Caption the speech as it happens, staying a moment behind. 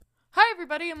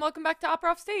everybody, and welcome back to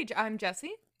Opera Off Stage. I'm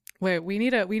Jessie. Wait, we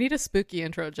need a spooky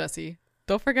intro, Jessie.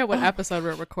 Don't forget what episode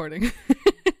we're recording.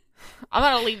 I'm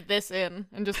gonna leave this in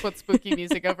and just put spooky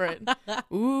music over it.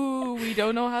 Ooh, we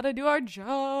don't know how to do our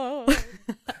job.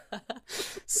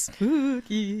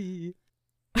 Spooky.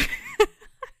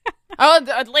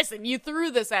 Oh, listen, you threw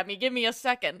this at me. Give me a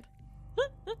second.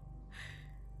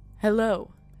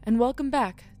 Hello, and welcome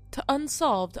back to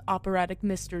Unsolved Operatic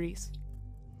Mysteries.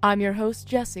 I'm your host,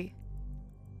 Jessie.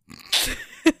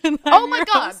 Oh my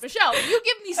god, Michelle, you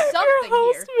give me something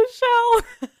here.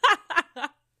 Michelle.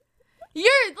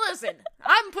 Listen,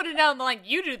 I'm putting down the line.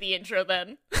 You do the intro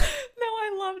then. No,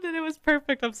 I loved it. It was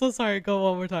perfect. I'm so sorry. Go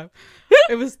one more time.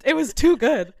 It was too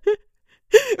good.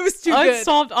 It was too good.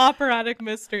 Unsolved Operatic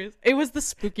Mysteries. It was the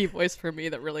spooky voice for me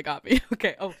that really got me.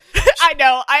 Okay. Oh, I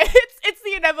know. It's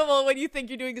the inevitable when you think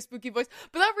you're doing a spooky voice,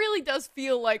 but that really does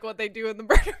feel like what they do in the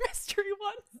murder mystery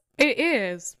one. it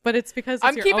is, but it's because it's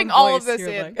I'm your keeping own all voice. of this You're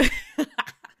in. like-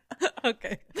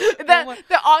 Okay.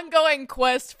 The ongoing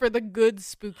quest for the good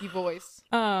spooky voice.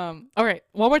 All right.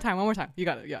 One more time. You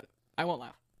got it. I won't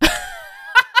laugh.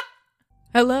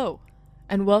 Hello,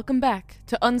 and welcome back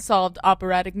to Unsolved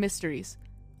Operatic Mysteries.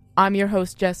 I'm your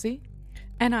host, Jessie,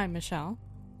 And I'm Michelle.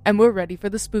 and we're ready for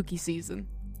the spooky season.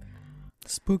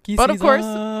 Spooky But of course-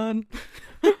 season.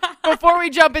 Before we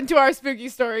jump into our spooky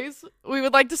stories, we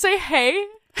would like to say hey.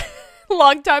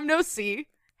 Long time no see.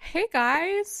 Hey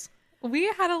guys, we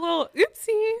had a little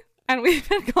oopsie, and we've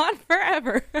been gone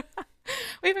forever.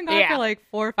 We've been gone for like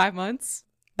 4 or 5 months.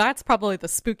 That's probably the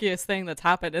spookiest thing that's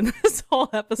happened in this whole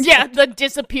episode. Yeah, the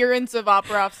disappearance of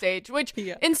Opera Off Stage, which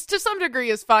Yeah. to some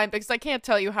degree is fine because I can't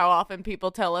tell you how often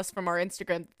people tell us from our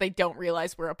Instagram that they don't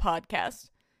realize we're a podcast,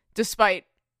 despite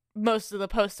most of the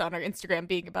posts on our Instagram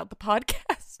being about the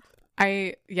podcast.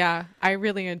 I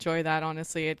really enjoy that.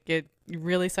 Honestly, it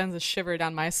really sends a shiver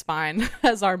down my spine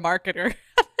as our marketer.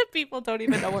 People don't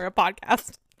even know we're a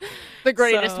podcast. The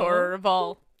greatest So- horror of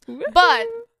all. But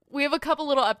we have a couple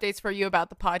little updates for you about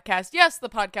the podcast. Yes, the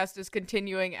podcast is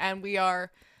continuing, and we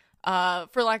are,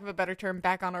 for lack of a better term,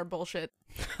 back on our bullshit.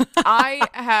 I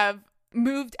have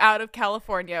moved out of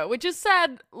California, which is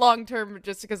sad long term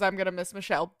just because I'm going to miss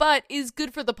Michelle, but is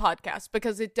good for the podcast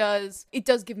because it does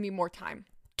give me more time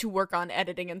to work on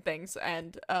editing and things.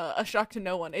 And a shock to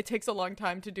no one, it takes a long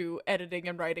time to do editing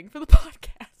and writing for the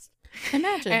podcast.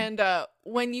 Imagine. And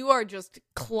when you are just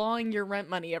clawing your rent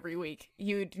money every week,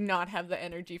 you do not have the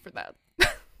energy for that.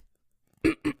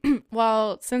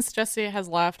 Well, since Jessie has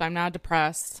left, I'm now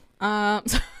depressed.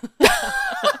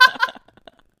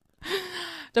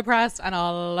 Depressed and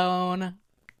alone.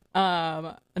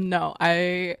 No,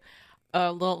 a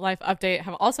little life update.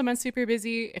 Have also been super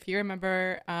busy. If you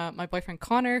remember, my boyfriend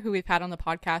Connor, who we've had on the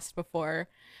podcast before,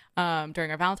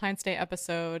 during our Valentine's Day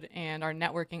episode and our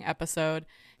networking episode,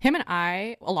 him and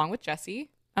I, along with Jessie,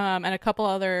 and a couple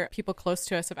other people close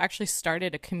to us, have actually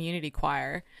started a community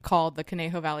choir called the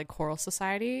Conejo Valley Choral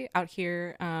Society out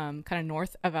here, kind of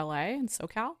north of LA in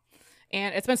SoCal.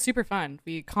 And it's been super fun.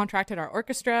 We contracted our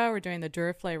orchestra. We're doing the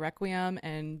Duraflay Requiem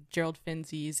and Gerald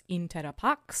Finzi's Intera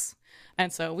Pax.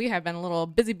 And so we have been little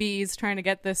busy bees trying to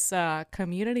get this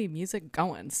community music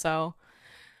going. So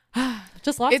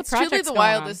just lots of projects It's truly the going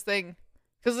wildest thing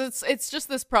because it's just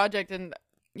this project, and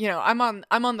you know I'm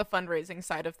on the fundraising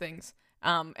side of things,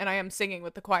 and I am singing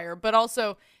with the choir, but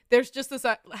also there's just this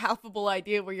laughable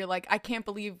idea where you're like, I can't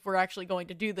believe we're actually going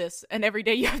to do this, and every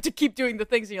day you have to keep doing the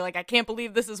things, and you're like, I can't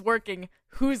believe this is working.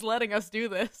 Who's letting us do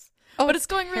this? on. But it's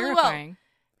going really well. terrifying.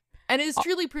 And it is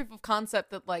truly proof of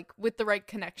concept that, like, with the right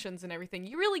connections and everything,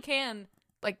 you really can,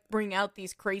 like, bring out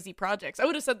these crazy projects. I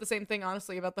would have said the same thing,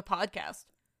 honestly, about the podcast.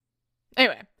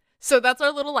 Anyway, so that's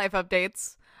our little life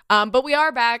updates. But we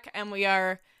are back, and we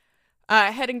are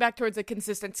heading back towards a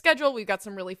consistent schedule. We've got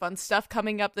some really fun stuff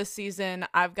coming up this season.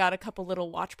 I've got a couple little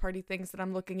watch party things that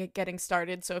I'm looking at getting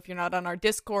started. So if you're not on our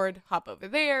Discord, hop over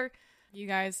there. You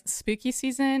guys, spooky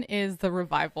season is the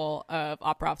revival of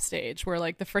Opera Off Stage, where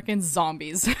like the freaking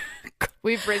zombies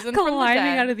We've risen from the climbing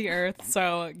dead, out of the earth.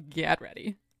 So get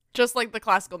ready. just like the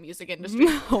classical music industry.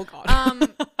 Oh God.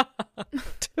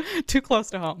 Too close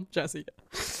to home, Jessie.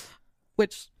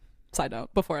 Which, side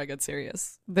note, before I get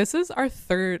serious, this is our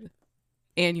 3rd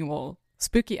annual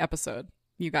spooky episode,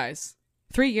 you guys.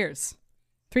 3 years.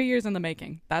 3 years in the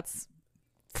making. That's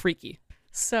freaky.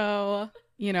 So,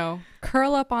 you know,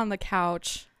 curl up on the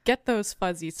couch, get those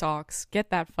fuzzy socks, get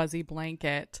that fuzzy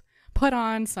blanket, put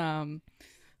on some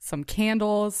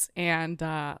candles, and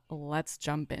let's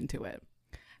jump into it.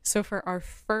 So for our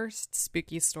first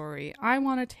spooky story, I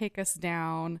want to take us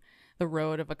down the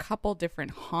road of a couple different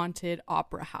haunted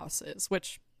opera houses,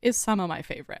 which is some of my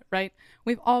favorite, right?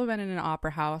 We've all been in an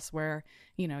opera house where,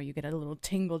 you know, you get a little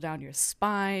tingle down your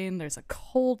spine, there's a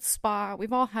cold spot.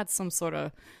 We've all had some sort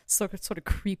of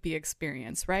creepy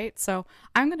experience, right? So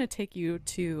I'm going to take you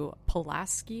to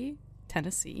Pulaski,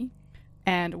 Tennessee,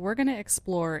 and we're going to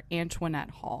explore Antoinette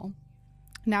Hall.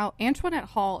 Now, Antoinette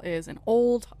Hall is an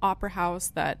old opera house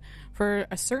that for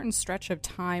a certain stretch of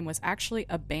time was actually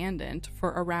abandoned for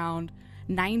around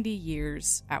 90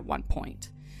 years at one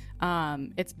point.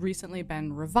 It's recently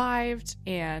been revived,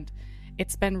 and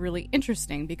it's been really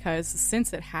interesting because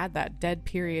since it had that dead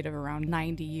period of around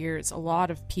 90 years, a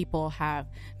lot of people have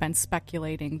been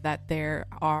speculating that there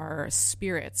are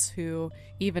spirits who,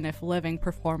 even if living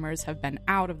performers have been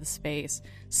out of the space,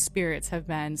 spirits have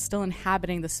been still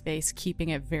inhabiting the space, keeping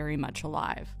it very much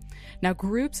alive. Now,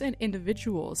 groups and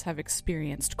individuals have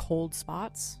experienced cold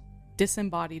spots,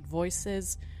 disembodied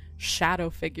voices, shadow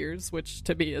figures, which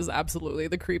to me is absolutely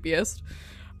the creepiest,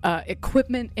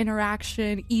 equipment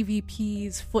interaction,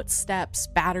 EVPs, footsteps,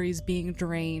 batteries being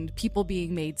drained, people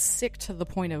being made sick to the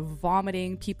point of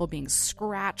vomiting, people being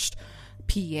scratched,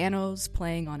 pianos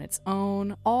playing on its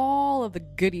own, all of the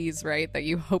goodies, right, that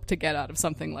you hope to get out of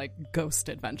something like Ghost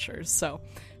Adventures. So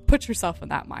put yourself in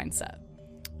that mindset.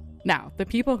 Now, the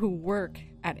people who work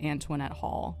at Antoinette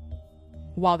Hall,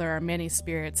 while there are many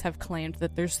spirits, have claimed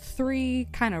that there's 3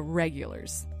 kind of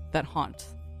regulars that haunt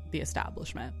the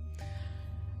establishment.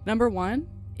 Number 1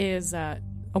 is a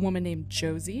woman named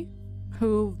Josie,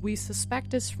 who we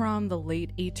suspect is from the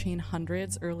late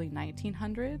 1800s, early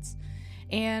 1900s.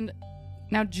 And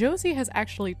now Josie has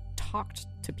actually talked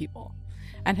to people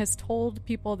and has told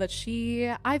people that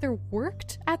she either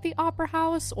worked at the opera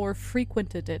house or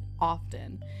frequented it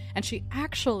often. And she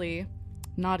actually,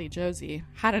 naughty Josie,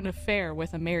 had an affair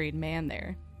with a married man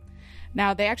there.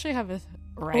 Now, they actually have a...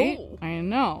 Right? Oh. I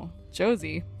know.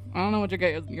 Josie. I don't know what you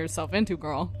get yourself into,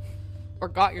 girl. Or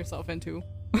got yourself into.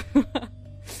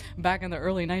 Back in the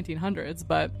early 1900s.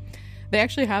 But they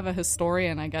actually have a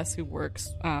historian, I guess, who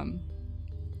works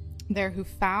there, who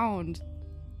found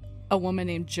a woman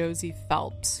named Josie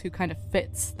Phelps, who kind of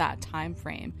fits that time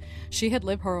frame. She had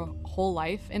lived her whole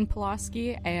life in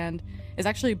Pulaski and is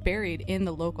actually buried in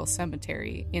the local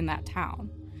cemetery in that town.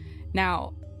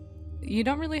 Now, you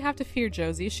don't really have to fear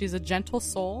Josie. She's a gentle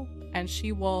soul, and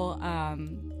she will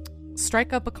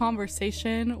strike up a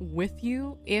conversation with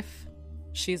you if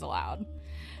she's allowed.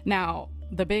 Now,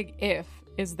 the big if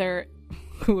is there,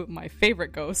 who my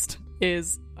favorite ghost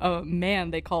is a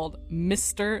man they called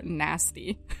Mr.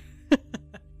 Nasty.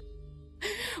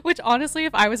 Which honestly,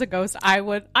 if I was a ghost, I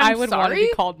would want to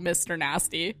be called Mr.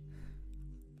 Nasty.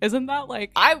 Isn't that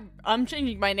like... I'm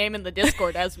changing my name in the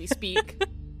Discord as we speak.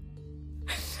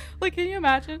 Like, can you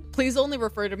imagine? Please only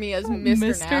refer to me as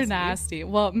Mr. Nasty.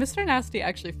 Well, Mr. Nasty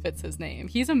actually fits his name.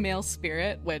 He's a male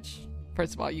spirit, which,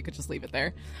 first of all, you could just leave it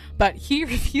there. But he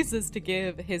refuses to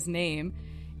give his name,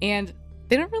 and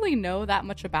they don't really know that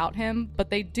much about him, but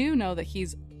they do know that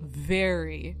he's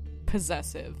very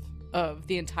possessive of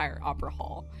the entire opera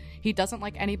hall. He doesn't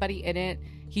like anybody in it.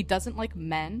 He doesn't like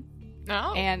men.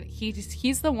 Oh. And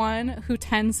he's the one who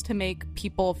tends to make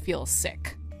people feel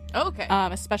sick. Okay.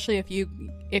 Especially if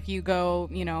you go,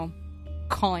 you know,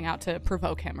 calling out to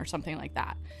provoke him or something like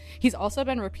that. He's also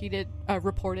been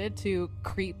reported to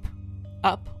creep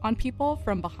up on people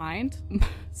from behind.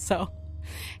 So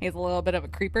he's a little bit of a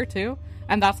creeper too.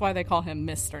 And that's why they call him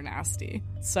Mr. Nasty.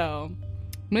 So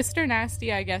Mr.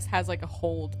 Nasty, I guess, has like a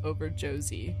hold over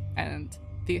Josie. And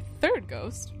the third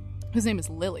ghost, whose name is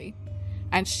Lily,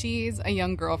 and she's a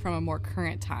young girl from a more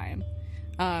current time.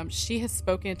 She has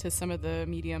spoken to some of the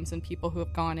mediums and people who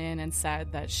have gone in and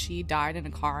said that she died in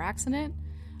a car accident,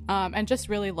 and just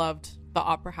really loved the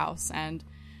opera house. And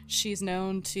she's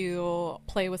known to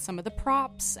play with some of the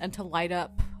props and to light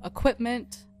up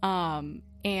equipment.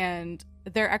 And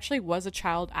there actually was a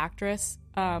child actress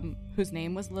whose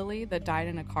name was Lily that died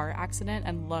in a car accident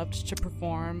and loved to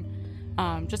perform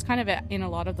just kind of in a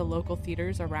lot of the local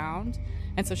theaters around.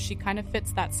 And so she kind of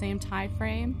fits that same time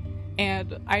frame.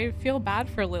 And I feel bad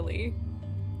for Lily.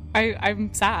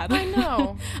 I'm sad. I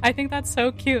know. I think that's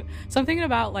so cute. Something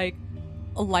about like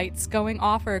lights going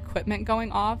off or equipment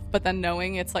going off, but then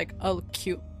knowing it's like a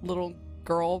cute little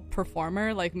girl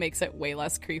performer like makes it way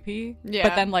less creepy. Yeah.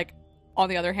 But then like on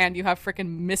the other hand, you have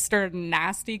freaking Mr.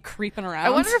 Nasty creeping around. I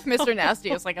wonder if Mr.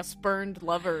 Nasty is like a spurned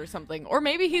lover or something. Or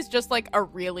maybe he's just like a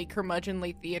really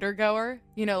curmudgeonly theater goer.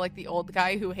 You know, like the old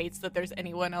guy who hates that there's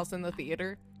anyone else in the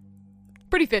theater.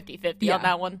 Pretty 50-50 on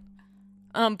that one.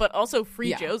 But also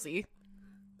free Josie.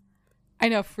 I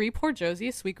know, free poor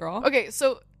Josie, sweet girl. Okay,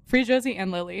 so... Free Josie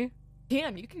and Lily.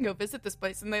 You can go visit this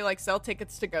place, and they like sell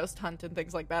tickets to ghost hunt and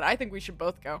things like that. I think we should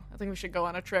both go. I think we should go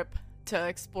on a trip to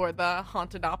explore the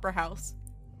haunted opera house.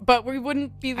 But we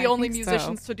wouldn't be the only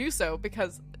musicians to do so,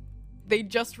 because they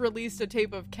just released a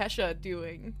tape of Kesha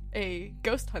doing a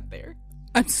ghost hunt there.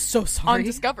 I'm so sorry. On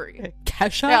Discovery.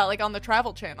 Kesha? Yeah, like on the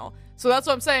Travel Channel. So that's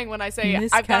what I'm saying when I say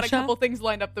Miss I've got a Kesha? couple things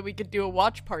lined up that we could do a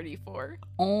watch party for.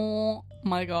 Oh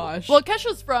my gosh. Well,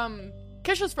 Kesha's from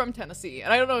Tennessee,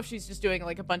 and I don't know if she's just doing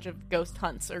like a bunch of ghost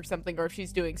hunts or something, or if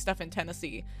she's doing stuff in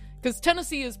Tennessee, because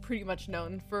Tennessee is pretty much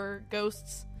known for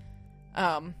ghosts.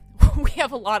 We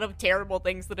have a lot of terrible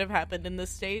things that have happened in this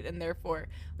state, and therefore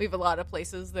we have a lot of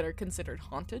places that are considered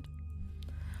haunted.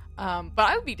 But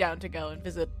I would be down to go and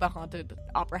visit the haunted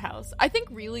opera house. I think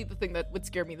really the thing that would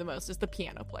scare me the most is the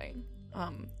piano playing.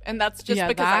 And that's just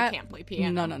because I can't play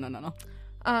piano. No. No.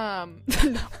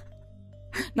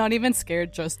 Not even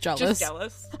scared, just jealous. Just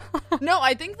jealous. No,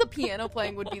 I think the piano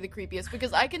playing would be the creepiest,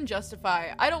 because I can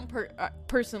justify. I don't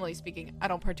personally speaking, I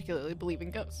don't particularly believe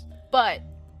in ghosts, but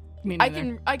I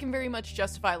can very much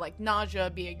justify like nausea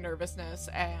being nervousness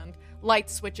and light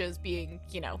switches being,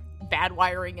 bad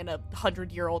wiring in a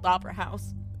 100-year-old opera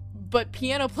house. But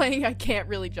piano playing I can't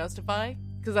really justify,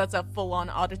 because that's a full-on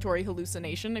auditory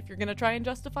hallucination if you're gonna try and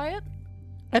justify it.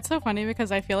 It's so funny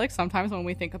because I feel like sometimes when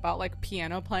we think about like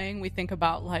piano playing, we think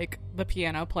about like the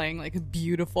piano playing like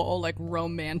beautiful, like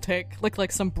romantic,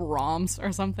 like some Brahms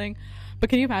or something. But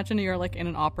can you imagine you're like in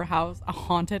an opera house, a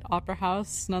haunted opera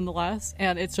house nonetheless,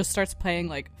 and it just starts playing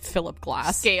like Philip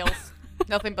Glass. Scales.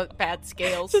 Nothing but bad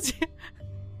scales.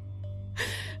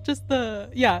 just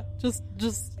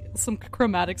some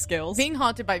chromatic scales. Being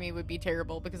haunted by me would be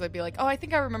terrible, because I'd be like, oh, I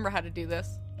think I remember how to do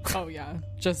this. Oh yeah,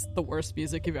 just the worst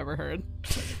music you've ever heard.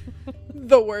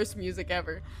 The worst music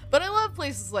ever. But I love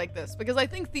places like this, because I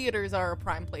think theaters are a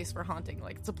prime place for haunting.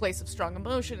 Like, it's a place of strong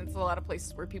emotion. It's a lot of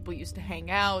places where people used to hang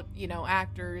out,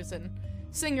 actors and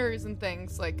singers and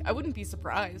things. Like, I wouldn't be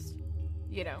surprised,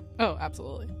 Oh,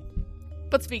 absolutely.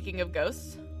 But speaking of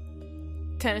ghosts,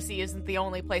 Tennessee isn't the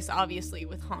only place, obviously,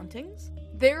 with hauntings.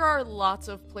 There are lots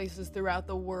of places throughout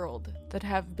the world that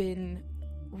have been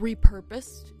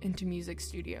repurposed into music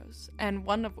studios, and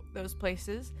one of those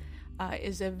places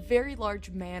is a very large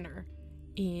manor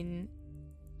in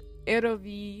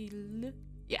Hérouville,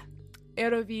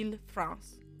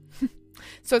 France.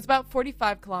 So it's about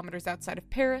 45 kilometers outside of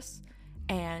Paris,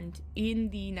 and in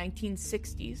the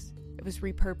 1960s it was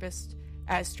repurposed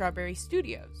as Strawberry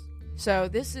Studios. So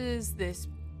this is this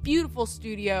beautiful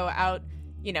studio out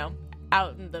in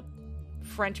the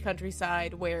French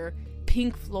countryside, where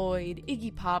Pink Floyd,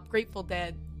 Iggy Pop, Grateful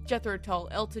Dead, Jethro Tull,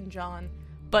 Elton John,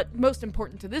 but most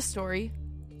important to this story,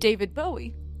 David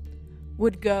Bowie,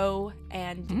 would go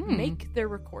and make their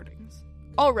recordings.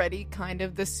 Already kind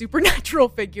of the supernatural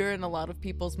figure in a lot of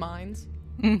people's minds.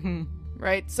 Mm-hmm.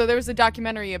 Right? So there was a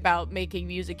documentary about making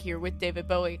music here with David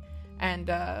Bowie, and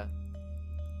a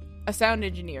sound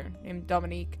engineer named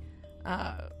Dominique,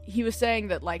 he was saying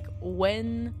that, like,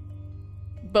 when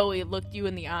Bowie looked you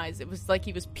in the eyes, it was like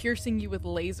he was piercing you with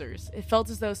lasers. It felt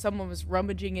as though someone was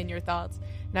rummaging in your thoughts.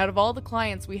 And out of all the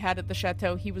clients we had at the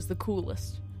chateau, he was the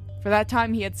coolest. For that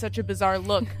time, he had such a bizarre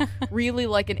look, really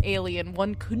like an alien.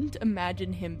 One couldn't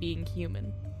imagine him being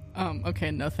human.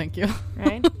 Okay, no thank you.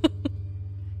 Right?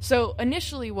 So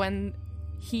initially, when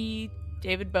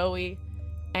David Bowie,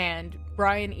 and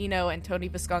Brian Eno and Tony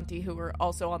Visconti, who were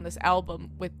also on this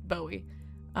album with Bowie,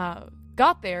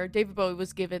 got there, David Bowie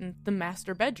was given the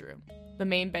master bedroom, the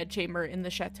main bedchamber in the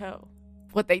chateau.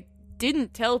 What they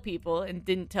didn't tell people, and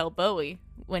didn't tell Bowie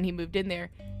when he moved in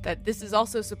there, that this is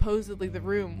also supposedly the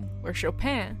room where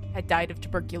Chopin had died of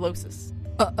tuberculosis.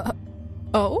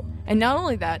 Oh? And not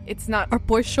only that, it's not our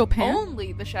boy Chopin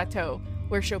only the chateau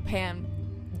where Chopin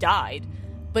died,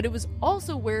 but it was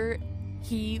also where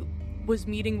he was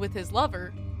meeting with his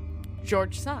lover,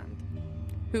 George Sand.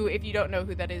 Who, if you don't know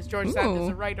who that is, George Sand is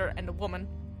a writer and a woman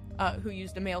who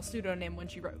used a male pseudonym when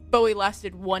she wrote. Bowie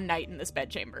lasted one night in this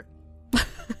bedchamber.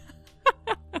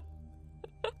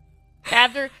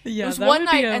 It was one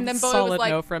night, and then Bowie was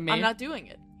like, no, I'm not doing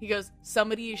it. He goes,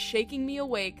 somebody is shaking me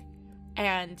awake,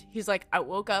 and he's like, I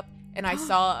woke up, and I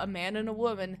saw a man and a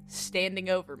woman standing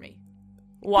over me,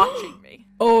 watching me.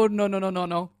 Oh, no.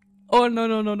 Oh,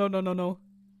 no.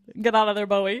 Get out of there,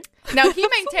 Bowie. Now, he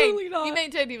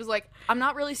maintained, he was like, I'm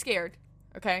not really scared,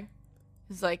 okay?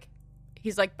 He's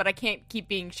like, but I can't keep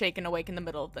being shaken awake in the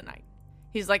middle of the night.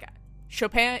 He's like,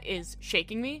 Chopin is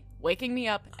shaking me, waking me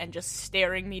up, and just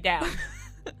staring me down.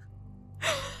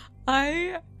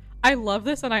 I I love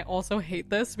this and I also hate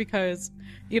this because,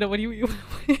 you know, when you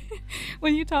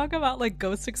when you talk about like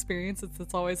ghost experiences,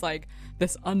 it's always like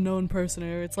this unknown person,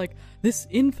 or it's like this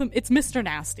it's Mr.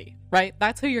 Nasty, right?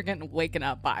 That's who you're getting waken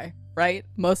up by, right?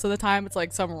 Most of the time it's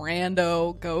like some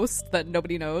rando ghost that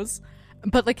nobody knows.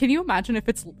 But like, can you imagine if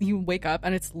it's you wake up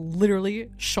and it's literally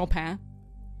Chopin?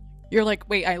 You're like,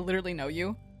 wait, I literally know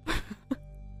you.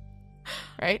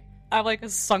 Right? I've like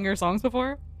sung your songs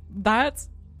before. That's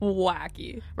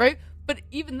wacky. Right? But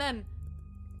even then,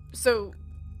 so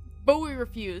Bowie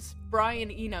refused.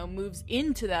 Brian Eno moves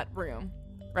into that room,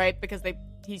 right? Because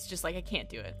he's just like, I can't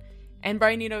do it. And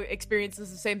Brian Eno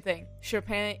experiences the same thing.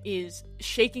 Chopin is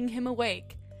shaking him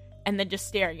awake and then just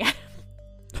staring at him.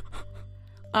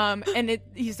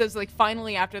 He says, like,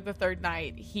 finally after the third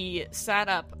night, he sat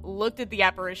up, looked at the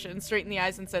apparition straight in the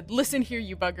eyes and said, listen here,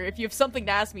 you bugger. If you have something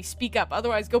to ask me, speak up.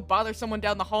 Otherwise, go bother someone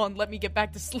down the hall and let me get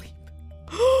back to sleep.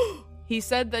 He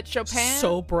said that Chopin...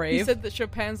 So brave. He said that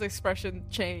Chopin's expression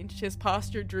changed. His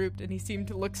posture drooped and he seemed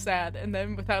to look sad. And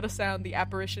then, without a sound, the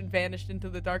apparition vanished into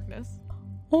the darkness.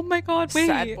 Oh my god, wait.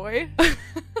 Sad boy.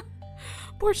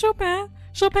 Poor Chopin.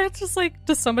 Chopin's just like,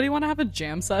 does somebody want to have a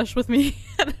jam sesh with me?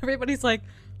 And everybody's like,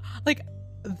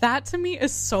 that to me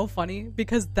is so funny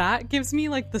because that gives me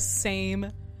like the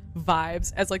same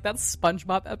vibes as like that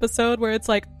SpongeBob episode where it's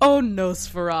like, oh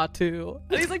Nosferatu,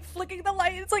 and he's like flicking the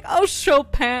light. It's like, oh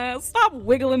Chopin, stop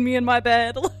wiggling me in my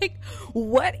bed. Like,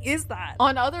 what is that?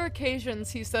 On other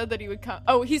occasions, he said that he would come.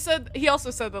 Oh, he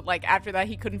also said that like after that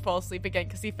he couldn't fall asleep again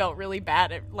because he felt really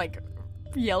bad at like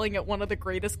yelling at one of the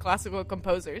greatest classical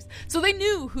composers. So they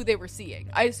knew who they were seeing.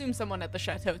 I assume someone at the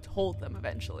chateau told them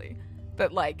eventually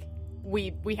that like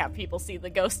we have people see the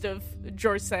ghost of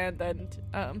George Sand and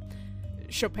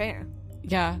Chopin.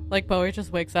 Yeah, like Bowie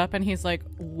just wakes up and he's like,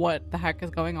 what the heck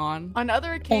is going on? On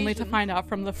other occasions, only to find out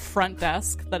from the front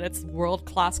desk that it's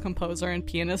world-class composer and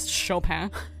pianist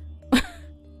Chopin.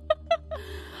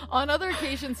 On other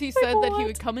occasions, he said that he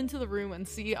would come into the room and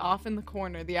see off in the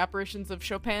corner the apparitions of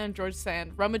Chopin and George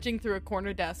Sand rummaging through a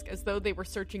corner desk as though they were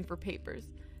searching for papers.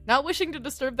 Not wishing to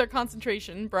disturb their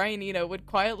concentration, Brian Eno would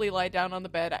quietly lie down on the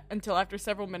bed until after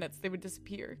several minutes they would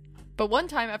disappear. But one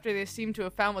time after they seemed to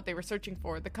have found what they were searching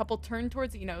for, the couple turned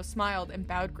towards Eno, smiled, and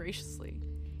bowed graciously.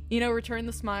 Eno returned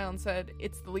the smile and said,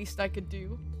 "It's the least I could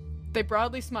do." They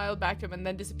broadly smiled back to him and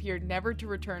then disappeared, never to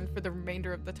return for the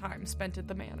remainder of the time spent at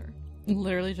the manor.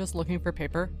 Literally just looking for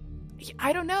paper?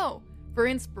 I don't know. For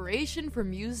inspiration, for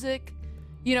music.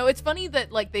 You know, it's funny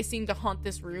that, like, they seem to haunt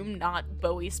this room, not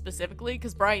Bowie specifically,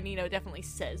 because Brian Eno definitely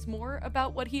says more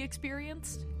about what he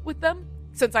experienced with them,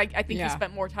 since I think he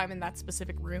spent more time in that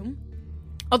specific room.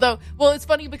 Although, well, it's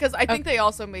funny because I think they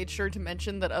also made sure to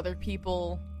mention that other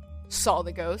people saw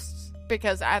the ghosts,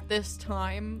 because at this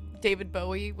time, David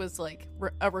Bowie was, like,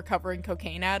 a recovering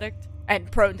cocaine addict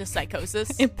and prone to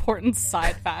psychosis. Important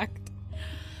side fact.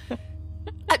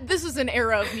 This is an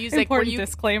era of music Important where you...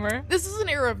 disclaimer. This is an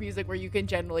era of music where you can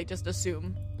generally just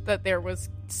assume that there was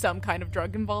some kind of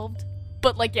drug involved.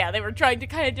 But, like, yeah, they were trying to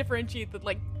kind of differentiate that,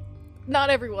 like, not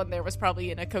everyone there was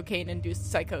probably in a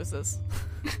cocaine-induced psychosis.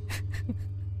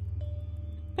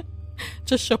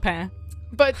 Just Chopin.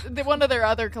 But one of their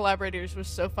other collaborators was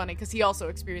so funny because he also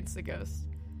experienced the ghost.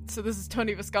 So this is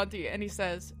Tony Visconti, and he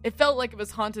says, "It felt like it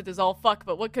was haunted as all fuck,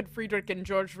 but what could Friedrich and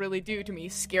George really do to me?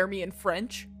 Scare me in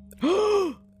French?"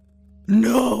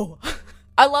 No!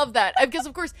 I love that. Because,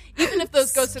 of course, even if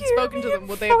those ghosts had spoken to them,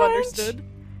 would they have understood?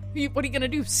 What are you gonna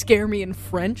do? Scare me in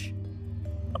French?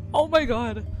 Oh my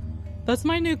god. That's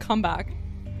my new comeback.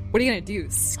 What are you gonna do?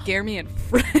 Scare me in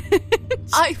French?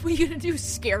 What are you gonna do?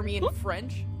 Scare me in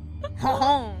French?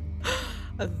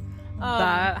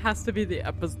 That has to be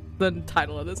the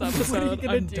title of this episode. What are you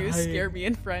gonna do? Dying. Scare me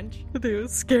in French?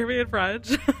 Scare me in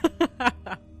French.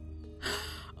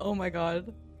 Oh my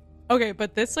god. Okay,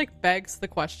 but this like begs the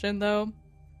question though.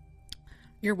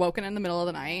 You're woken in the middle of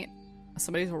the night.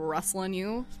 Somebody's rustling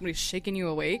you. Somebody's shaking you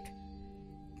awake.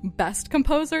 Best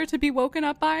composer to be woken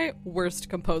up by. Worst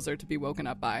composer to be woken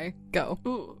up by. Go.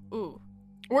 Ooh.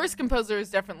 Worst composer is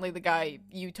definitely the guy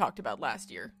you talked about last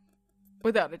year.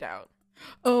 Without a doubt.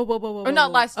 Oh, whoa. Or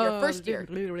not last year, first year.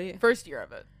 Literally. First year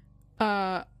of it.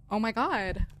 Oh my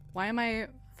god. Why am I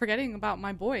forgetting about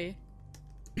my boy?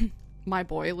 My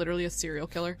boy, literally a serial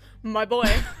killer. My boy.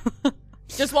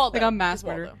 Gesualdo. Like a mass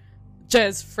murder.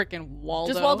 Jez freaking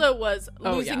Waldo. Gesualdo was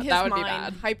losing his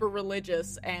mind, hyper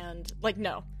religious, and like,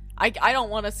 no. I don't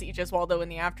want to see Gesualdo in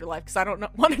the afterlife because I don't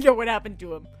want to know what happened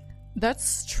to him.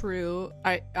 That's true.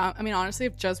 I mean, honestly,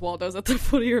 if Gesualdo's at the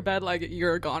foot of your bed, like,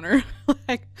 you're a goner.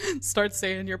 Like, start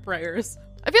saying your prayers.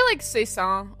 I feel like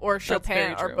Cézanne or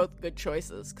Chopin are both good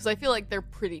choices because I feel like they're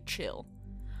pretty chill.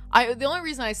 The only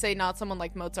reason I say not someone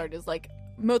like Mozart is like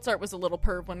Mozart was a little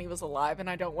perv when he was alive, and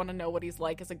I don't want to know what he's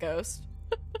like as a ghost.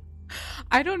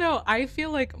 I don't know. I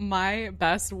feel like my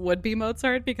best would be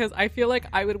Mozart because I feel like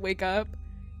I would wake up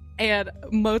and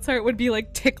Mozart would be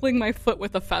like tickling my foot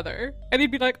with a feather, and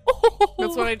he'd be like, "Oh,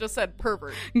 that's what I just said,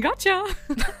 pervert." Gotcha.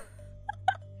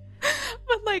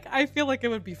 But like, I feel like it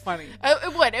would be funny.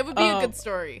 It would be a good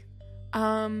story.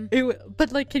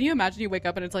 But like, can you imagine you wake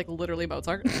up and it's like literally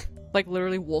Mozart, like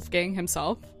literally Wolfgang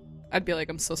himself? I'd be like,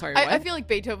 I'm so sorry. I feel like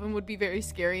Beethoven would be very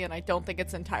scary, and I don't think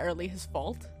it's entirely his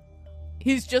fault.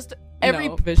 He's just every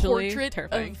portrait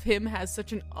terrifying. Of him has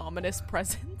such an ominous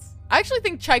presence. I actually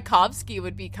think Tchaikovsky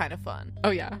would be kind of fun.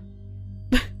 Oh yeah.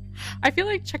 I feel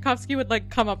like Tchaikovsky would like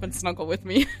come up and snuggle with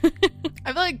me.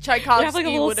 I feel like Tchaikovsky have like a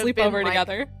little would have sleepover been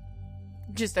together. Like,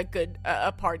 just a good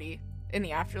a party in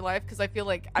the afterlife, because I feel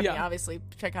like I mean obviously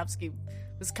Tchaikovsky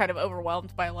was kind of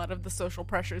overwhelmed by a lot of the social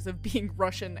pressures of being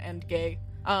Russian and gay.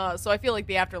 So I feel like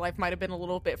the afterlife might have been a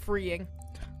little bit freeing.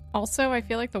 Also, I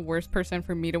feel like the worst person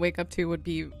for me to wake up to would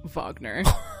be Wagner.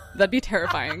 That'd be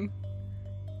terrifying.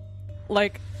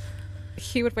 Like,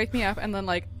 he would wake me up and then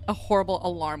like a horrible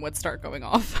alarm would start going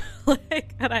off.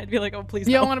 Like, and I'd be like, oh please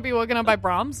you no. don't want to be woken up by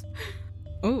Brahms?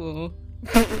 Ooh.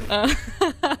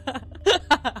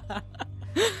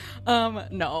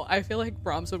 No, I feel like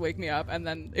Brahms would wake me up and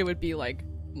then it would be like,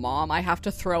 Mom, I have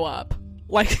to throw up.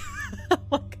 Like,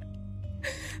 like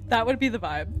that would be the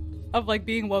vibe of like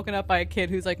being woken up by a kid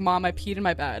who's like, Mom, I peed in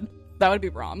my bed. That would be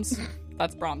Brahms.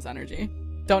 That's Brahms energy.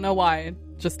 Don't know why, it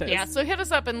just is. Yeah, so hit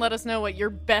us up and let us know what your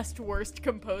best worst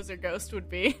composer ghost would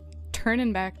be.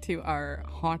 Turning back to our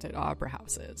haunted opera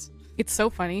houses. It's so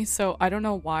funny. So I don't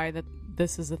know why that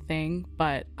this is a thing,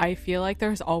 but I feel like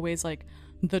there's always like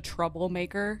the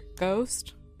troublemaker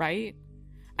ghost, right?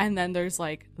 And then there's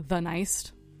like the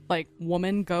nice like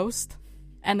woman ghost,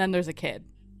 and then there's a kid.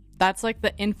 That's like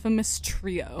the infamous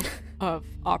trio of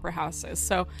opera houses.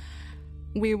 So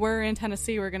we were in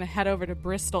Tennessee. We're going to head over to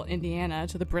Bristol, Indiana,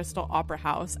 to the Bristol Opera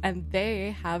House, and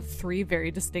they have 3 very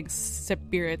distinct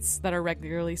spirits that are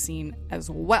regularly seen as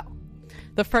well.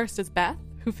 The first is Beth,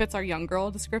 who fits our young girl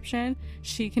description.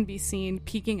 She can be seen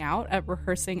peeking out at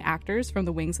rehearsing actors from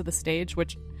the wings of the stage,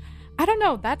 which, I don't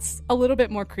know, that's a little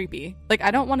bit more creepy. Like, I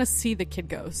don't want to see the kid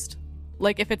ghost.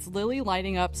 Like, if it's Lily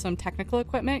lighting up some technical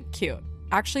equipment, cute.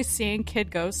 Actually seeing kid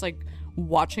ghosts, like,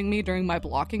 watching me during my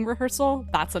blocking rehearsal,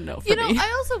 that's a no for me.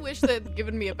 I also wish they'd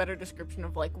given me a better description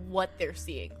of, like, what they're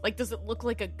seeing. Like, does it look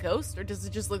like a ghost, or does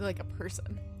it just look like a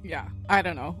person? Yeah, I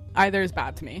don't know. Either is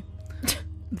bad to me.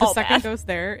 The second ghost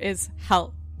there is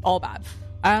all bad.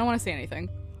 I don't want to say anything.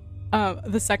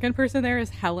 The second person there is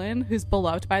Helen, who's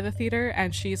beloved by the theater,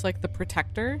 and she's like the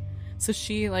protector. So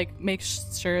she like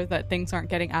makes sure that things aren't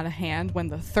getting out of hand. When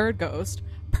the third ghost,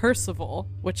 Percival,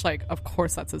 which like of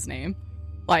course that's his name,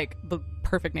 like the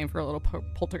perfect name for a little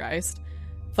poltergeist,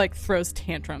 like throws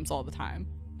tantrums all the time.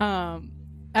 And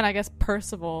I guess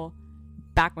Percival,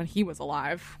 back when he was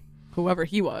alive, whoever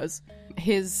he was,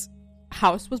 his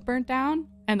house was burnt down,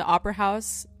 and the opera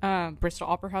house, Bristol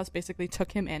Opera House, basically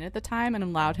took him in at the time and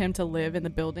allowed him to live in the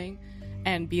building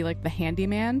and be like the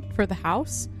handyman for the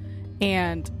house.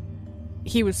 And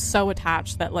he was so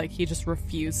attached that like he just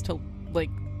refused to like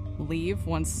leave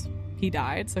once he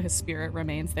died, so his spirit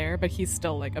remains there, but he's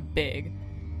still like a big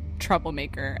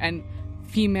troublemaker. And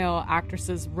female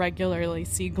actresses regularly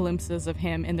see glimpses of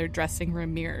him in their dressing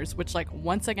room mirrors, which like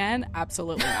once again,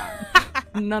 absolutely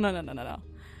not.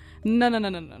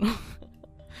 No.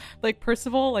 Like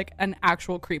Percival, like an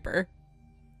actual creeper.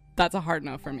 That's a hard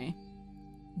no for me.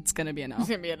 It's gonna be a no. It's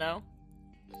gonna be a no.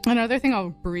 Another thing I'll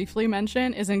briefly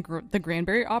mention is in the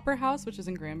Granbury Opera House, which is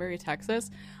in Granbury,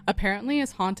 Texas, apparently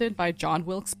is haunted by John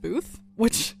Wilkes Booth,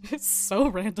 which is so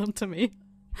random to me.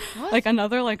 What? Like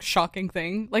another like shocking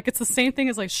thing. Like it's the same thing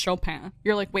as like Chopin.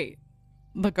 You're like, wait,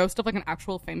 the ghost of like an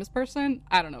actual famous person?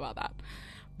 I don't know about that.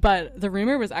 But the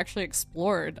rumor was actually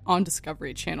explored on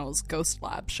Discovery Channel's Ghost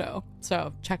Lab show,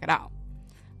 so check it out.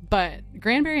 But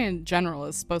Granbury in general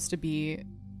is supposed to be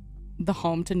the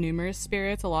home to numerous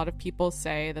spirits. A lot of people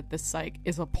say that this like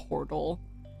is a portal,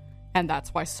 and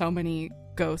that's why so many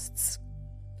ghosts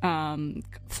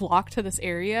flock to this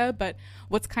area. But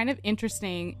what's kind of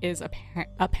interesting is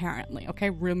apparently,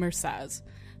 okay, rumor says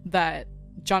that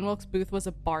John Wilkes Booth was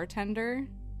a bartender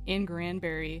in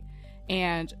Granbury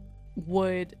and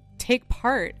would take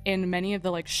part in many of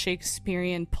the like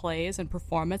Shakespearean plays and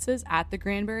performances at the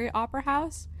Granbury Opera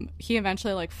House. He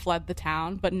eventually like fled the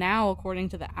town, but now according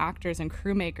to the actors and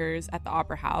crew makers at the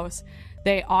Opera House,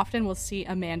 they often will see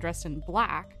a man dressed in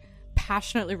black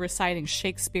passionately reciting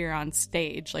Shakespeare on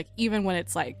stage, like even when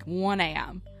it's like 1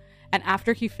 a.m. And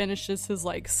after he finishes his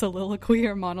like soliloquy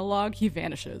or monologue, he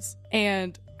vanishes.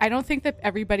 And I don't think that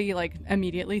everybody like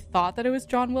immediately thought that it was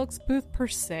John Wilkes Booth per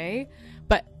se,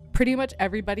 but pretty much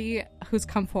everybody who's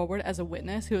come forward as a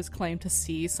witness who has claimed to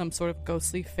see some sort of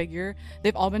ghostly figure,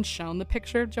 they've all been shown the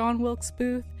picture of John Wilkes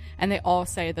Booth, and they all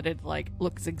say that it like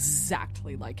looks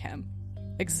exactly like him,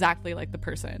 exactly like the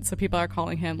person. So people are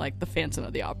calling him like the Phantom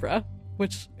of the Opera,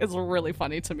 which is really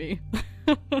funny to me.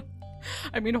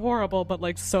 I mean, horrible, but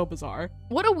like so bizarre.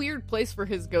 What a weird place for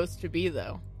his ghost to be,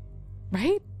 though.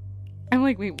 Right? I'm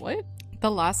like, wait, what? The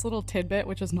last little tidbit,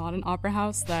 which is not an opera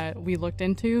house, that we looked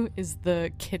into is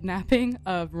the kidnapping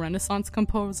of Renaissance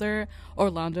composer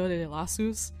Orlando de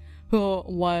Lassus, who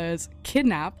was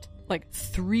kidnapped like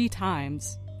 3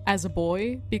 times as a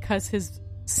boy because his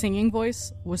singing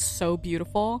voice was so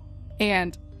beautiful.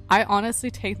 And I honestly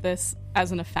take this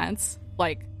as an offense.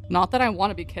 Like, not that I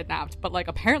want to be kidnapped, but like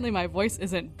apparently my voice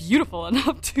isn't beautiful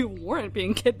enough to warrant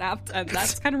being kidnapped, and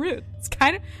that's kind of rude. It's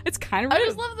kind of rude. I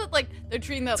just love that like they're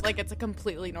treating that like it's a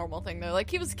completely normal thing. They're like,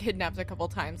 he was kidnapped a couple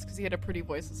times because he had a pretty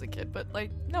voice as a kid, but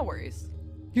like, no worries.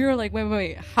 You're like,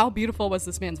 wait, how beautiful was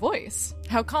this man's voice?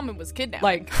 How common was kidnapping?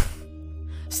 Like,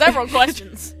 several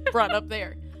questions brought up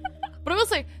there. But I will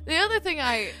say, the other thing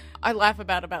I laugh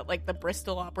about like the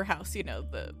Bristol Opera House,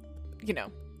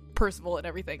 Percival and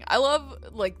everything. I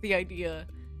love like the idea.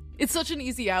 It's such an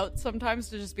easy out sometimes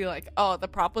to just be like, oh, the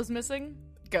prop was missing.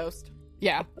 Ghost.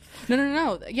 Yeah.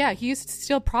 No. Yeah, he used to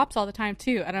steal props all the time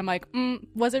too. And I'm like,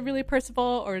 was it really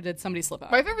Percival or did somebody slip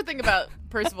up? My favorite thing about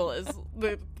Percival is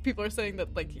the people are saying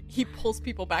that like he pulls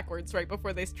people backwards right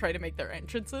before they try to make their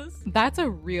entrances. That's a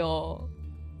real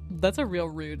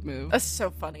rude move. That's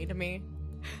so funny to me.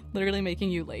 Literally making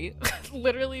you late.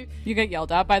 Literally. You get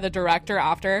yelled at by the director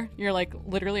after. You're like,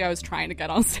 literally, I was trying to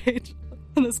get on stage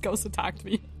and this ghost attacked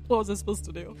me. What was I supposed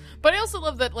to do? But I also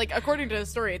love that, like, according to the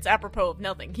story, it's apropos of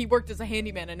nothing. He worked as a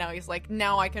handyman and now he's like,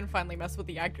 now I can finally mess with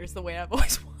the actors the way I've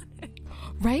always wanted.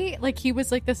 Right? Like, he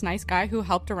was like this nice guy who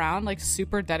helped around, like,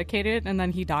 super dedicated, and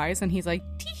then he dies and he's like,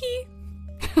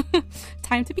 tee-hee.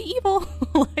 Time to be evil.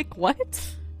 Like,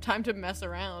 what? Time to mess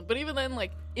around. But even then,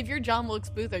 like, if you're John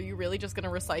Wilkes Booth, are you really just going to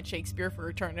recite Shakespeare for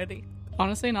eternity?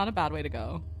 Honestly, not a bad way to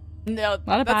go. No,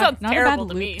 that sounds terrible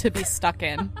to me. To be stuck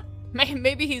in.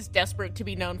 Maybe he's desperate to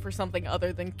be known for something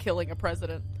other than killing a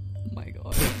president. Oh my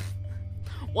god.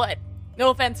 What?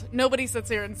 No offense. Nobody sits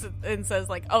here and says,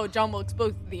 like, oh, John Wilkes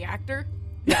Booth, the actor?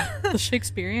 Yeah. The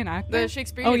Shakespearean actor? The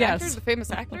Shakespearean actor? The famous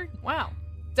actor? Wow.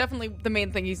 Definitely the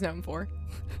main thing he's known for.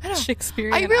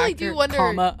 Shakespearean I really actor, do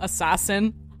wonder,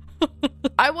 assassin.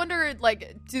 I wonder,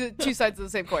 like, two sides of the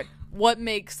same coin. What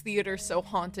makes theater so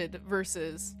haunted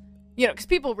versus, because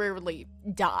people rarely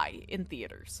die in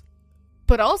theaters.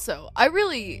 But also,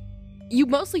 you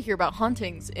mostly hear about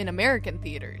hauntings in American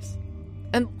theaters.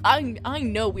 And I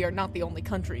know we are not the only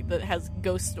country that has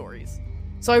ghost stories.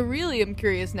 So I really am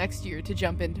curious next year to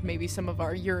jump into maybe some of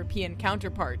our European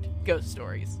counterpart ghost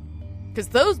stories. Because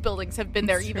those buildings have been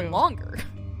there even longer.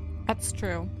 That's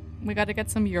true. We got to get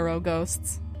some Euro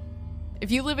ghosts. If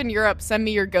you live in Europe, send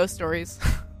me your ghost stories.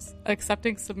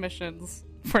 Accepting submissions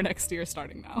for next year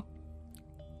starting now.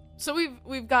 So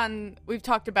we've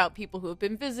talked about people who have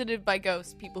been visited by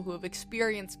ghosts, people who have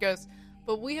experienced ghosts,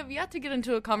 but we have yet to get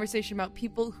into a conversation about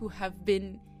people who have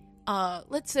been,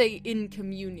 let's say, in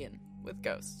communion with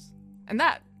ghosts. And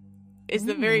that is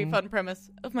the very fun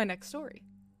premise of my next story.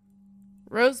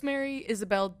 Rosemary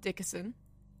Isabel Dickinson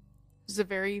is a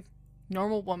very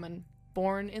normal woman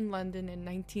born in London in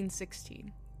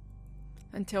 1916.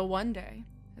 Until one day,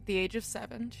 at the age of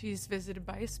 7, she's visited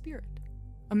by a spirit.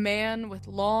 A man with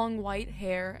long white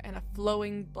hair and a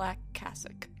flowing black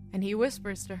cassock. And he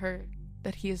whispers to her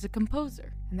that he is a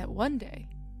composer and that one day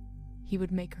he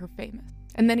would make her famous.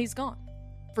 And then he's gone.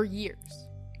 For years.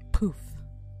 Poof.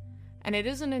 And it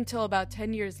isn't until about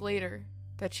 10 years later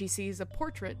that she sees a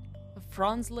portrait of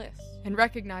Franz Liszt and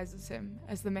recognizes him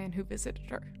as the man who visited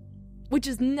her. Which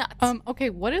is nuts. Okay,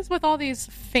 what is with all these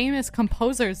famous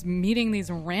composers meeting these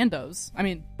randos? I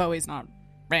mean, Bowie's not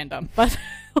random, but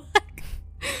like,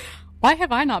 why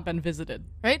have I not been visited?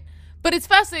 Right? But it's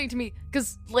fascinating to me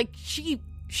because, like, she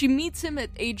meets him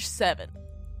at age 7.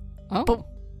 Oh. But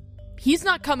he's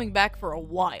not coming back for a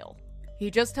while.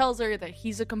 He just tells her that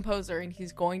he's a composer and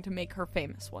he's going to make her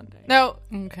famous one day. Now,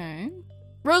 okay.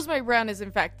 Rosemary Brown is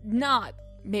in fact not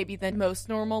maybe the most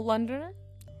normal Londoner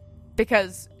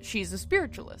because she's a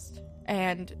spiritualist,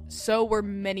 and so were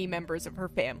many members of her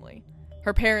family.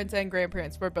 Her parents and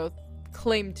grandparents were both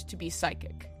claimed to be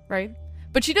psychic, right?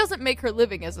 But she doesn't make her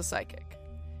living as a psychic.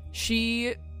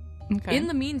 She, in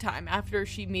the meantime, after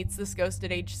she meets this ghost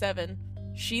at age 7,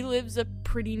 she lives a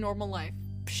pretty normal life.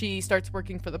 She starts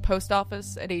working for the post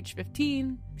office at age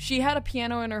 15. She had a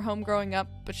piano in her home growing up,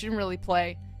 but she didn't really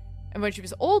play. And when she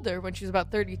was older, when she was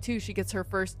about 32, she gets her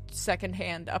first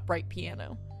secondhand upright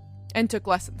piano and took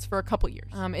lessons for a couple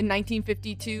years. In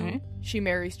 1952, she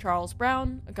marries Charles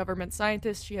Brown, a government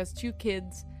scientist. She has 2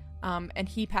 kids, and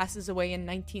he passes away in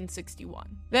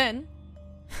 1961. Then,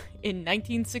 in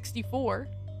 1964,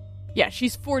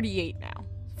 she's 48 now,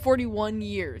 41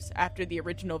 years after the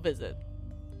original visit,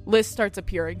 Liszt starts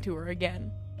appearing to her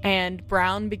again, and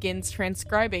Brown begins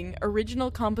transcribing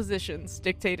original compositions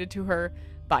dictated to her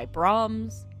by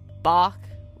Brahms, Bach,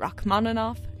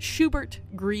 Rachmaninoff, Schubert,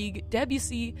 Grieg,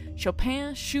 Debussy,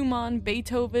 Chopin, Schumann,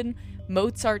 Beethoven,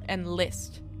 Mozart, and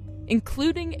Liszt,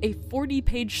 including a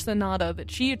 40-page sonata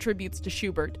that she attributes to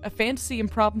Schubert, a fantasy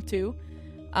impromptu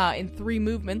in 3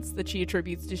 movements that she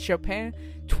attributes to Chopin,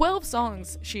 12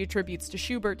 songs she attributes to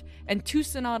Schubert, and 2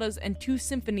 sonatas and 2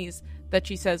 symphonies that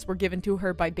she says were given to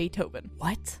her by Beethoven.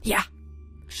 What? Yeah.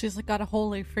 She's like got a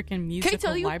whole like freaking musical Can I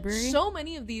tell you, library. so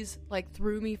many of these like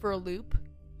threw me for a loop,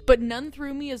 but none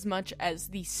threw me as much as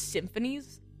the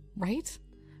symphonies. Right?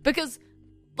 Because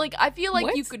like I feel like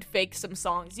What? you could fake some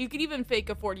songs. You could even fake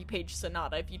a 40-page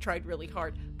sonata if you tried really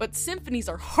hard, but symphonies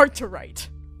are hard to write.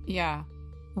 Yeah.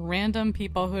 Random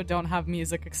people who don't have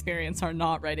music experience are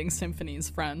not writing symphonies,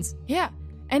 friends. Yeah,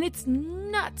 and it's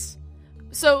nuts.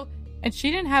 So, and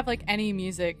she didn't have like any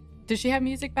music. Did she have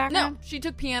music background? No, she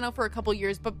took piano for a couple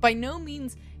years, but by no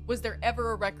means was there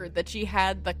ever a record that she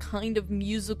had the kind of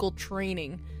musical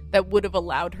training that would have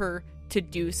allowed her to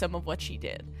do some of what she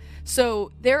did.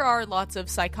 So there are lots of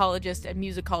psychologists and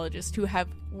musicologists who have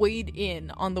weighed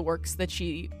in on the works that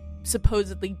she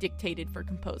supposedly dictated for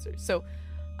composers. So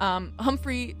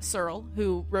Humphrey Searle,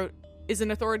 who is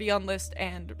an authority on Liszt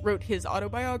and wrote his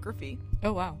autobiography.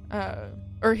 Oh, wow.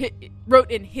 Wrote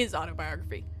in his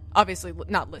autobiography. Obviously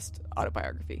not Liszt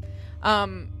autobiography.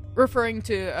 Referring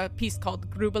to a piece called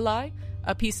Grübelei,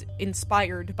 a piece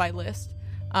inspired by Liszt,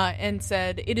 and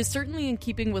said, "It is certainly in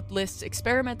keeping with Liszt's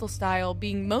experimental style,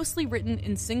 being mostly written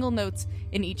in single notes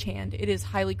in each hand. It is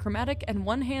highly chromatic, and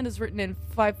one hand is written in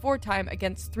 5/4 time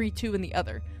against 3/2 in the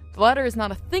other. The latter is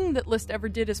not a thing that Liszt ever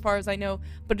did as far as I know,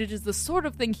 but it is the sort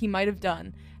of thing he might have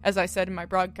done, as I said in my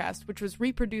broadcast, which was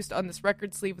reproduced on this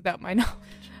record sleeve without my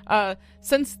knowledge.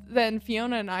 Since then,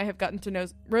 Fiona and I have gotten to know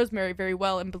Rosemary very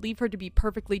well and believe her to be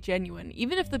perfectly genuine.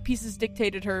 Even if the pieces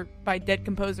dictated her by dead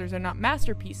composers are not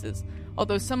masterpieces,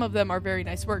 although some of them are very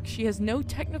nice works, she has no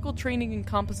technical training in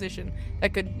composition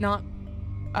that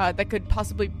could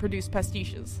possibly produce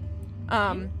pastiches."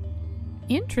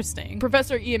 Interesting.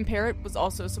 Professor Ian Parrott was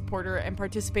also a supporter and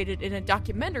participated in a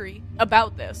documentary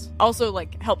about this. Also,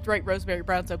 helped write Rosemary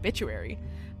Brown's obituary.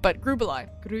 But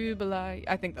Grübelei,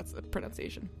 I think that's the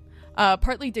pronunciation.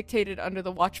 Partly dictated under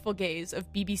the watchful gaze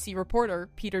of BBC reporter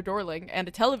Peter Dorling and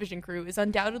a television crew, is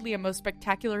undoubtedly a most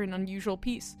spectacular and unusual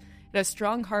piece. It has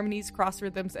strong harmonies, cross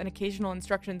rhythms, and occasional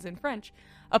instructions in French,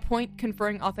 a point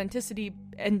conferring authenticity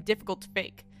and difficult to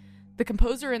fake. The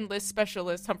composer and Liszt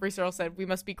specialist, Humphrey Searle, said, "We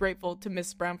must be grateful to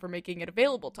Miss Brown for making it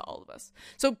available to all of us."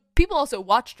 So people also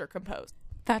watched her compose.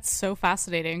 That's so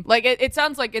fascinating. It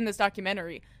sounds like in this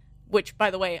documentary, which, by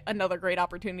the way, another great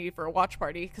opportunity for a watch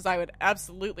party, because I would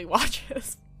absolutely watch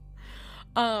this.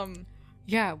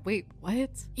 Yeah, wait,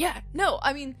 what? Yeah, no,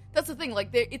 I mean, that's the thing.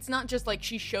 It's not just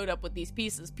she showed up with these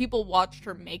pieces. People watched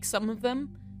her make some of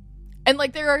them. And,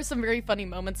 there are some very funny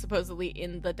moments, supposedly,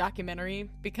 in the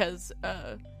documentary, because,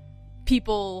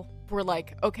 people were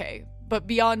like, okay, but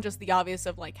beyond just the obvious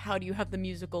of how do you have the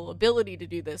musical ability to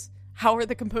do this, how are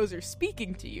the composers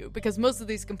speaking to you? Because most of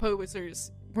these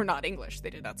composers were not English.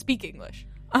 They did not speak English.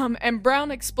 And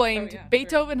Brown explained,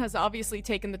 Beethoven has obviously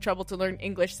taken the trouble to learn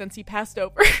English since he passed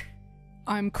over.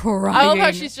 I'm crying. I love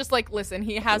how she's just listen,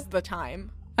 he has the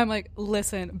time. I'm like,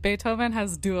 listen, Beethoven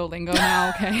has Duolingo now,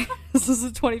 okay? This is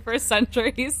the 21st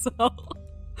century, so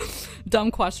dumb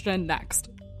question, next.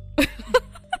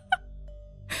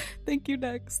 Thank you,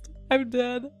 next. I'm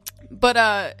dead. But,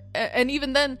 and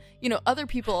even then, other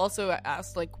people also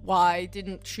asked, why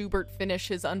didn't Schubert finish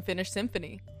his unfinished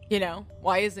symphony?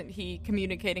 Why isn't he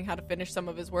communicating how to finish some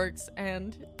of his works?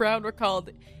 And Brown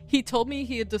recalled, "He told me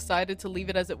he had decided to leave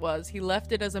it as it was. He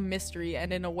left it as a mystery,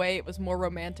 and in a way it was more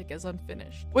romantic as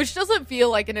unfinished." Which doesn't feel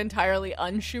like an entirely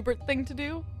un-Schubert thing to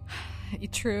do.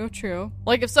 True.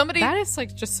 If somebody... That is,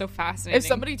 just so fascinating. If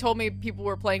somebody told me people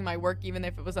were playing my work even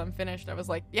if it was unfinished, I was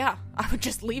like, yeah, I would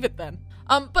just leave it then.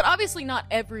 But obviously not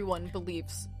everyone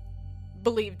believed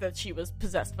that she was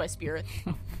possessed by spirit.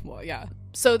 Well, yeah.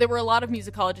 So there were a lot of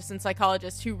musicologists and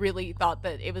psychologists who really thought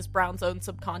that it was Brown's own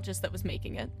subconscious that was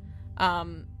making it.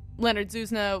 Leonard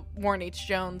Zuzna, Warren H.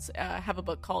 Jones have a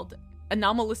book called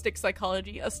Anomalistic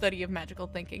Psychology, a Study of Magical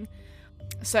Thinking,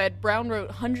 said Brown wrote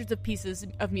hundreds of pieces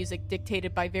of music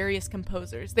dictated by various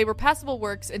composers. They were passable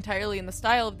works entirely in the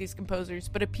style of these composers,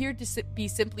 but appeared to be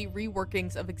simply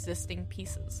reworkings of existing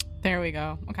pieces. There we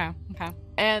go. Okay.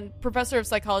 And professor of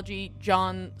psychology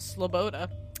John Sloboda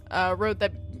wrote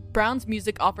that Brown's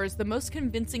music offers the most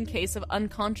convincing case of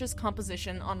unconscious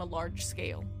composition on a large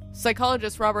scale.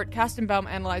 Psychologist Robert Kastenbaum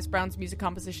analyzed Brown's music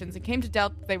compositions and came to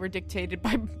doubt that they were dictated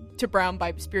to Brown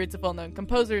by spirits of well-known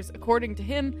composers. According to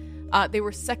him, they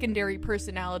were secondary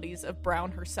personalities of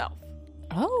Brown herself.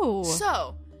 Oh.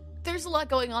 So, there's a lot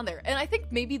going on there. And I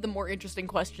think maybe the more interesting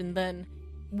question than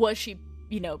was she,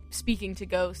 speaking to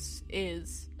ghosts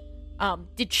is,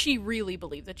 did she really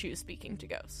believe that she was speaking to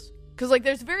ghosts? Because,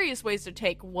 there's various ways to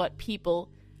take what people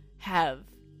have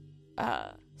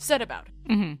said about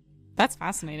it. Mm-hmm. That's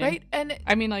fascinating. Right? And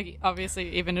I mean,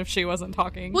 obviously, even if she wasn't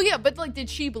talking. Well, yeah, but, did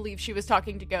she believe she was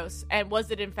talking to ghosts? And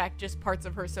was it, in fact, just parts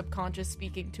of her subconscious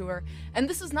speaking to her? And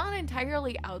this is not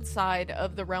entirely outside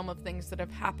of the realm of things that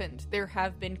have happened. There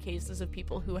have been cases of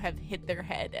people who have hit their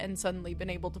head and suddenly been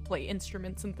able to play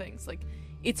instruments and things.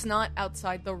 It's not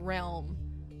outside the realm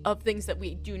of things that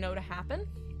we do know to happen,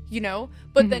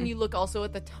 But then you look also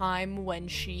at the time when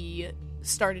she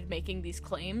started making these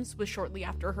claims was shortly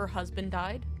after her husband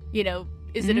died.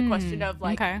 Is it a question of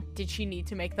did she need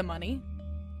to make the money?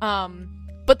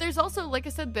 But there's also, like I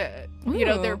said,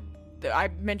 I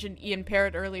mentioned Ian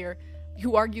Parrott earlier,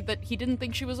 who argued that he didn't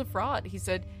think she was a fraud. He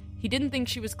said he didn't think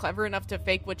she was clever enough to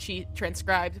fake what she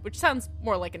transcribed, which sounds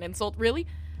more like an insult, really.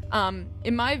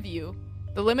 In my view,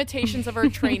 the limitations of her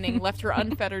training left her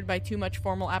unfettered by too much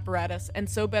formal apparatus and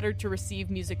so better to receive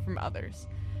music from others.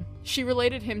 She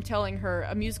related him telling her,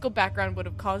 a musical background would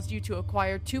have caused you to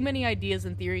acquire too many ideas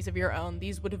and theories of your own.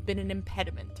 These would have been an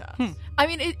impediment to us. I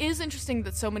mean, it is interesting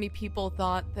that so many people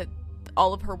thought that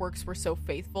all of her works were so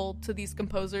faithful to these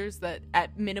composers that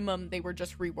at minimum they were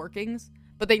just reworkings,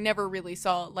 but they never really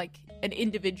saw an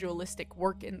individualistic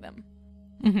work in them.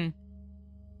 Mm-hmm.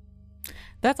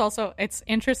 That's also, it's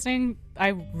interesting. I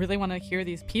really want to hear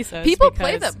these pieces. People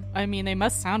play them. I mean, they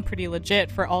must sound pretty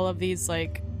legit for all of these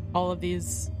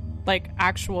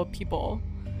actual people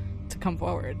to come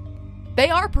forward.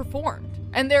 They are performed,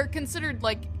 and they're considered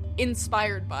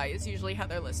inspired by is usually how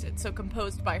they're listed. So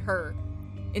composed by her,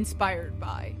 inspired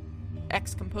by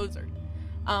X composer.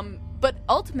 But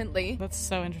ultimately, that's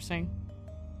so interesting.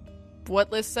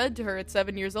 What Liszt said to her at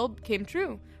 7 years old came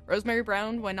true. Rosemary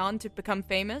Brown went on to become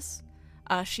famous.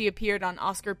 She appeared on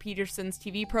Oscar Peterson's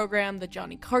TV program, The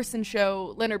Johnny Carson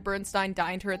Show. Leonard Bernstein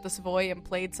dined her at the Savoy and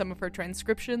played some of her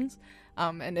transcriptions.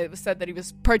 And it was said that he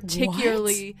was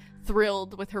particularly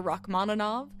thrilled with her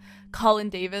Rachmaninoff. Colin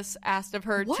Davis asked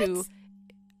her to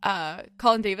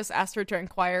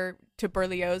inquire to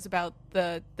Berlioz about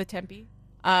the Tempi.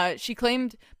 She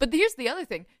claimed, but here's the other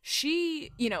thing.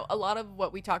 She, a lot of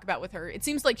what we talk about with her, it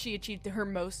seems like she achieved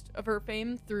most of her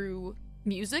fame through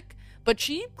music, but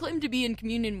she claimed to be in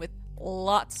communion with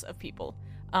lots of people.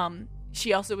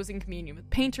 She also was in communion with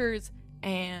painters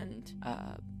and,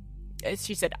 as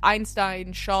she said,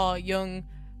 Einstein, Shaw, Jung,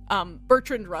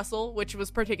 Bertrand Russell, which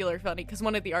was particularly funny because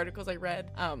one of the articles I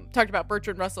read talked about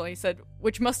Bertrand Russell, and he said,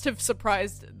 which must have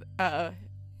surprised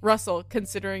Russell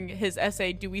considering his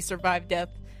essay, Do We Survive Death?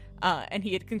 And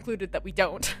he had concluded that we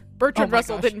don't. Bertrand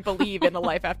Russell didn't believe in a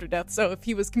life after death, so if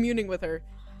he was communing with her,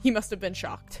 he must have been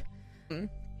shocked.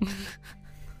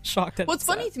 Shocked at What's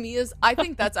funny to me is I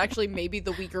think that's actually maybe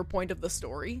the weaker point of the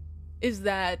story, is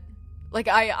that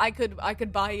I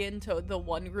could buy into the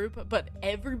one group, but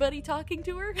everybody talking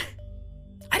to her,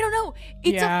 I don't know.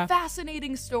 It's a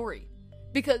fascinating story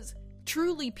because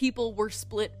truly people were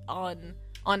split on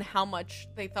how much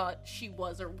they thought she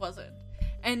was or wasn't.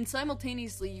 And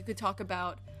simultaneously you could talk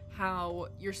about how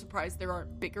you're surprised there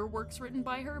aren't bigger works written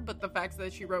by her, but the fact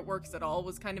that she wrote works at all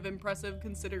was kind of impressive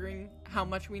considering how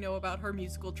much we know about her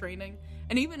musical training.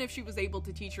 And even if she was able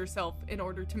to teach herself in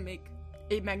order to make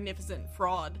a magnificent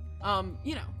fraud,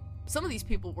 some of these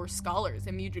people were scholars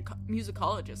and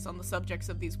musicologists on the subjects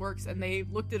of these works, and they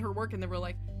looked at her work and they were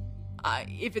like,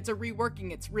 if it's a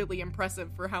reworking, it's really impressive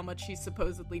for how much she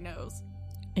supposedly knows.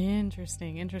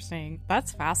 Interesting.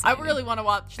 That's fascinating. I really want to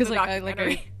watch the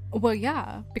documentary. Well,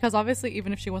 yeah, because obviously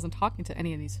even if she wasn't talking to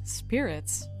any of these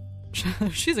spirits,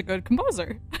 she's a good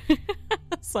composer.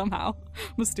 Somehow,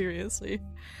 mysteriously.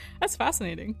 That's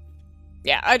fascinating.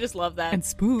 Yeah, I just love that. And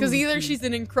spooky. Because either she's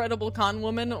an incredible con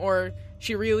woman, or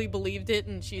she really believed it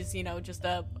and she's, just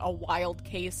a wild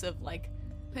case of,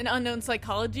 an unknown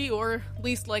psychology, or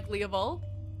least likely of all,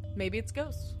 maybe it's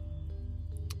ghosts.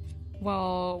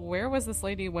 Well, where was this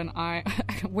lady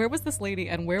where was this lady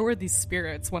and where were these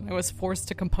spirits when I was forced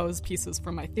to compose pieces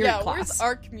for my theory class? Where's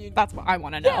our community? That's what I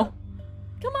want to know. Yeah.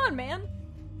 Come on, man.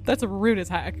 That's rude as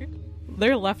heck.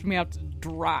 They left me out to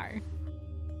dry.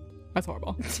 That's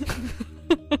horrible.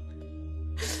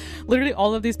 Literally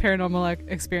all of these paranormal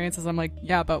experiences, I'm like,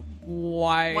 yeah, but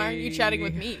why aren't you chatting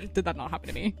with me? Did that not happen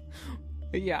to me?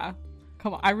 But yeah.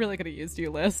 Come on. I really could have used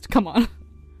you, List. Come on.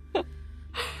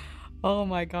 Oh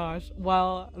my gosh.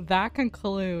 Well, that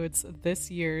concludes this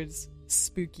year's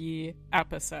spooky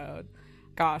episode.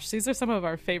 Gosh, these are some of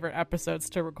our favorite episodes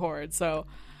to record. So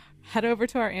head over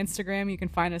to our Instagram. You can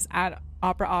find us at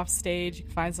Opera Offstage. You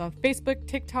can find us on Facebook,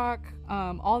 TikTok,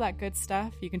 all that good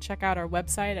stuff. You can check out our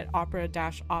website at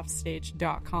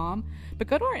opera-offstage.com. But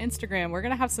go to our Instagram. We're going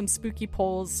to have some spooky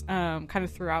polls kind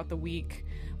of throughout the week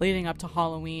leading up to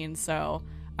Halloween. So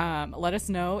let us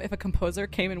know if a composer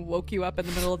came and woke you up in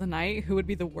the middle of the night, who would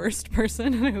be the worst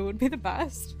person and who would be the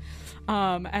best.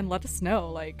 And let us know,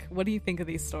 like, what do you think of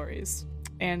these stories?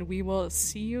 And we will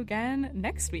see you again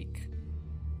next week.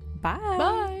 Bye.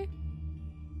 Bye.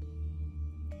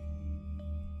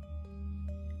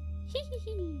 Hee hee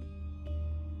hee.